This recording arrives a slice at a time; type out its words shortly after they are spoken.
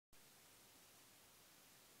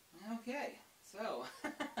Okay, so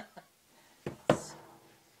let's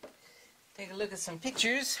take a look at some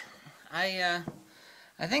pictures. I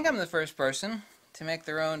think I'm the first person to make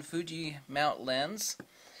their own Fuji-mount lens,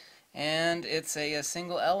 and it's a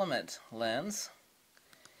single element lens.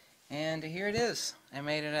 And here it is. I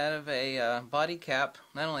made it out of a body cap.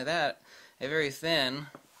 Not only that, a very thin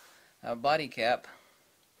body cap.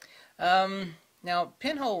 Now,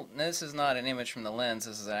 pinhole, this is not an image from the lens,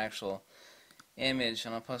 this is an actual image,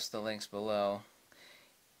 and I'll post the links below.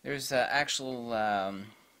 There's actual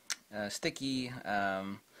sticky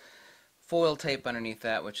foil tape underneath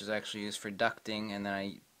that, which is actually used for ducting, and then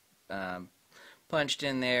I punched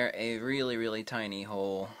in there a really, really tiny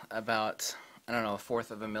hole, about, I don't know, 1/4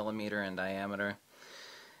 of a millimeter in diameter.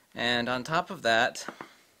 And on top of that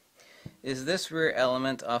is this rear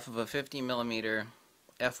element off of a 50mm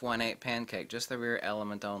f1.8 pancake, just the rear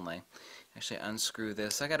element only. Actually unscrew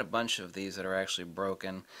this. I got a bunch of these that are actually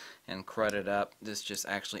broken and crudded up. This just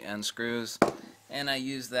actually unscrews, and I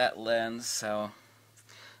use that lens, so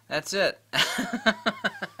that's it.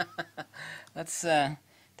 Let's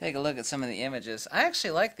take a look at some of the images. I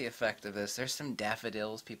actually like the effect of this. There's some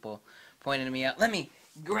daffodils, people pointing me out. Let me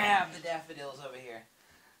grab the daffodils over here.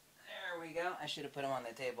 There we go. I should have put them on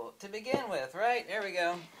the table to begin with, right? There we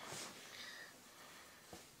go.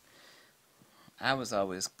 I was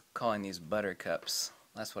always calling these buttercups.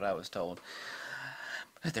 That's what I was told.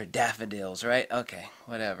 But they're daffodils, right? Okay,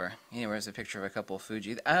 whatever. Anyway, there's a picture of a couple of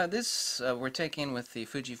Fuji. This we're taking with the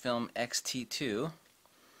Fujifilm X-T2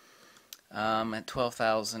 at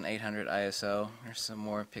 12,800 ISO. There's some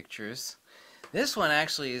more pictures. This one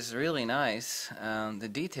actually is really nice. The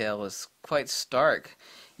detail is quite stark.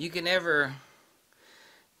 You can never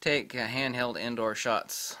take handheld indoor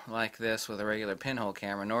shots like this with a regular pinhole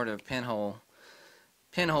camera, nor do pinhole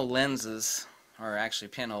lenses, or actually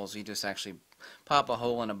pinholes. You just actually pop a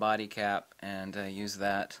hole in a body cap and use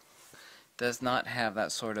that. Does not have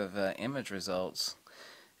that sort of image results.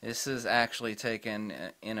 This is actually taken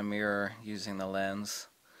in a mirror using the lens.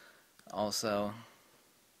 Also,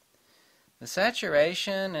 the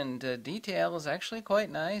saturation and detail is actually quite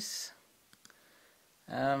nice.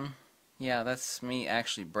 Yeah, that's me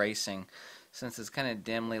actually bracing, since it's kind of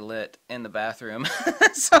dimly lit in the bathroom.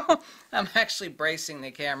 So I'm actually bracing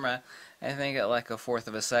the camera, I think at like 1/4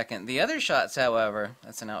 of a second. The other shots, however,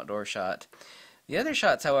 that's an outdoor shot. The other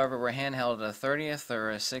shots, however, were handheld at a 30th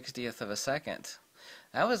or a 60th of a second.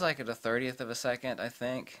 That was like at a 30th of a second, I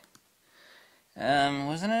think.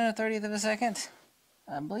 Wasn't it a 30th of a second?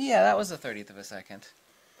 I believe, yeah, that was a 30th of a second.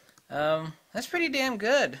 That's pretty damn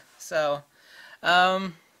good. So,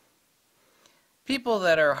 people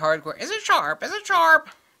that are hardcore, is it sharp? Is it sharp?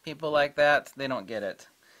 People like that, they don't get it.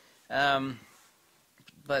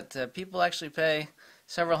 But people actually pay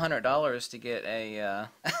several $100s to get a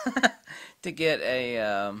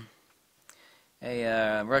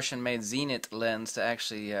Russian-made Zenit lens to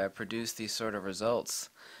actually produce these sort of results.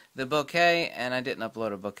 The bokeh, and I didn't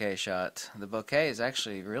upload a bokeh shot. The bokeh is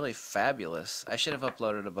actually really fabulous. I should have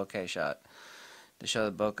uploaded a bokeh shot to show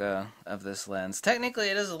the bokeh of this lens. Technically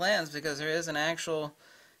it is a lens because there is an actual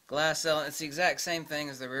glass element. It's the exact same thing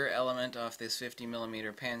as the rear element off this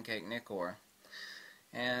 50mm pancake Nikkor.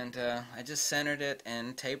 And I just centered it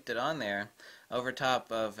and taped it on there over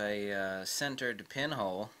top of a centered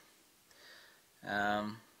pinhole.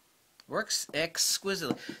 Works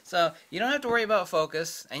exquisitely. So you don't have to worry about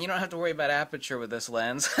focus, and you don't have to worry about aperture with this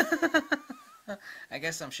lens. I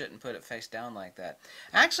guess I shouldn't put it face down like that.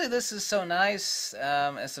 Actually, this is so nice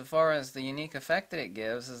as far as the unique effect that it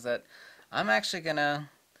gives, is that I'm actually gonna,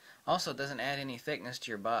 also doesn't add any thickness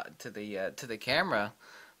to your to the camera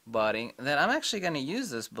body, that I'm actually gonna use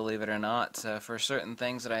this, believe it or not, for certain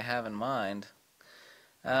things that I have in mind.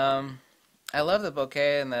 I love the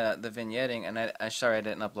bokeh and the vignetting, and I'm sorry I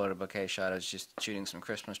didn't upload a bokeh shot. I was just shooting some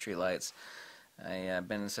Christmas tree lights. I've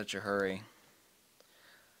been in such a hurry.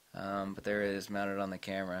 But there it is, mounted on the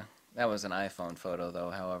camera. That was an iPhone photo, though,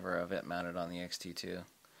 however, of it mounted on the X-T2.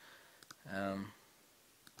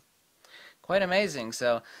 Quite amazing.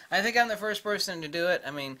 So I think I'm the first person to do it.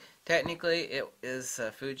 I mean, technically it is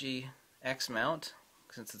a Fuji X mount,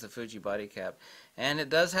 since it's a Fuji body cap, and it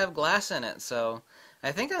does have glass in it. So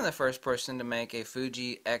I think I'm the first person to make a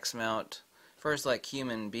Fuji X mount, first like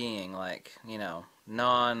human being, like, you know,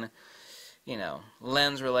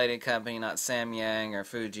 lens-related company, not Samyang or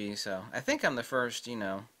Fuji. So I think I'm the first,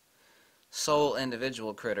 sole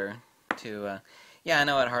individual critter to, yeah, I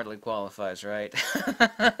know it hardly qualifies, right?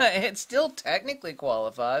 It still technically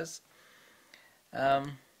qualifies. I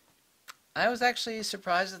was actually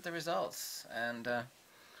surprised at the results, and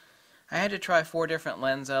I had to try 4 different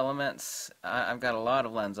lens elements. I've got a lot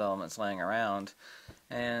of lens elements laying around,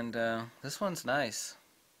 and this one's nice.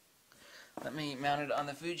 Let me mount it on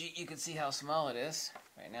the Fuji. You can see how small it is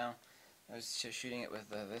right now. I was just shooting it with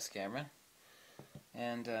this camera.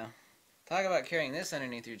 And talk about carrying this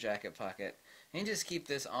underneath your jacket pocket. You just keep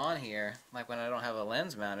this on here, like when I don't have a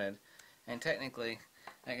lens mounted. And technically,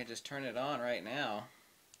 I can just turn it on right now,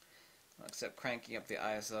 except cranking up the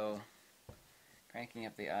ISO. Cranking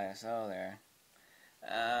up the ISO there.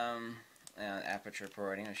 And aperture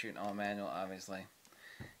priority. I'm shooting all manual, obviously.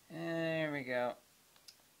 There we go.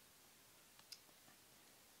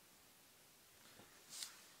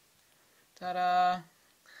 Ta-da!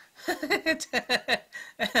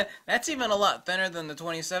 That's even a lot thinner than the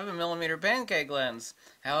 27mm pancake lens.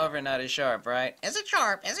 However, not as sharp, right? Is it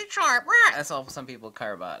sharp? Is it sharp? That's all some people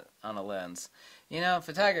care about on a lens. You know,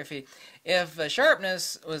 photography, if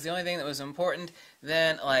sharpness was the only thing that was important,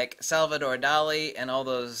 then like Salvador Dali and all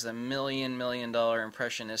those $1 million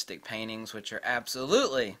impressionistic paintings, which are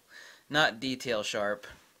absolutely not detail sharp,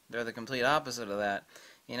 they're the complete opposite of that,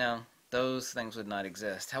 you know, those things would not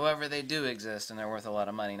exist. However, they do exist, and they're worth a lot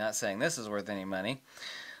of money. Not saying this is worth any money,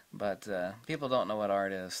 but people don't know what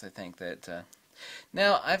art is. They think that...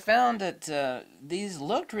 Now, I found that these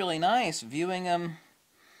looked really nice, viewing them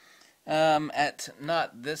at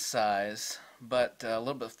not this size, but a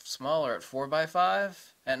little bit smaller at 4x5.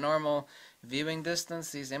 At normal viewing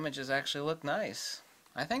distance, these images actually look nice.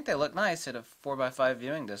 I think they look nice at a 4x5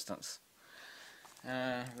 viewing distance.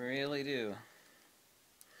 Really do.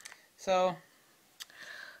 So,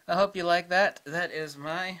 I hope you like that. That is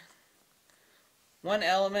my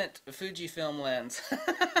 1-element Fujifilm lens.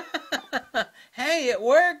 Hey, it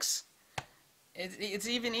works! It's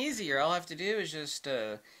even easier. All I have to do is just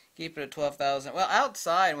keep it at 12,000. Well,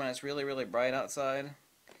 outside, when it's really, really bright outside,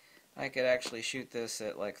 I could actually shoot this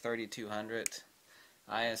at like 3200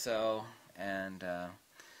 ISO and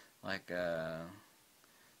like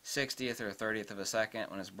 60th or 30th of a second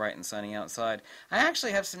when it's bright and sunny outside. I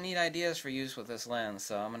actually have some neat ideas for use with this lens,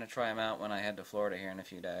 so I'm going to try them out when I head to Florida here in a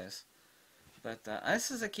few days. But this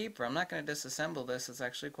is a keeper. I'm not going to disassemble this. It's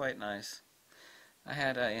actually quite nice. I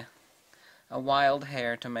had a wild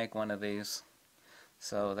hair to make one of these.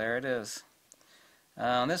 So there it is.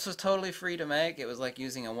 This was totally free to make. It was like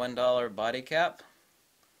using a $1 body cap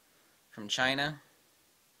from China.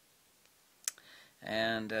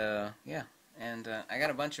 And yeah. And I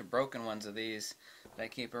got a bunch of broken ones of these that I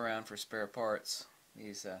keep around for spare parts.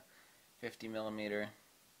 These 50mm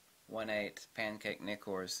 1/8 pancake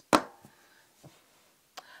Nikkors.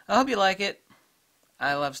 I hope you like it.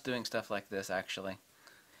 I love doing stuff like this, actually.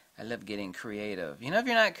 I love getting creative. You know, if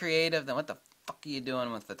you're not creative, then what the fuck are you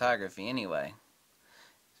doing with photography anyway?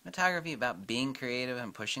 Is photography about being creative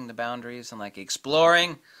and pushing the boundaries and like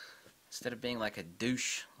exploring instead of being like a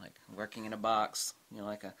douche, like working in a box, you know,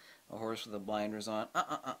 like a horse with the blinders on.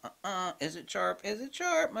 Is it sharp? Is it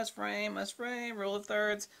sharp? Must frame, rule of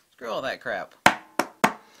thirds. Screw all that crap.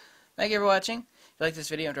 Thank you for watching. If you like this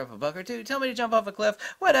video and drop a buck or two, tell me to jump off a cliff.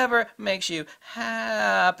 Whatever makes you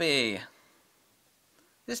happy.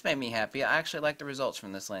 This made me happy. I actually like the results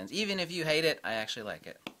from this lens. Even if you hate it, I actually like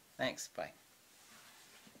it. Thanks. Bye.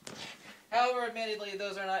 However, admittedly,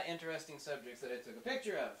 those are not interesting subjects that I took a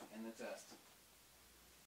picture of in the test.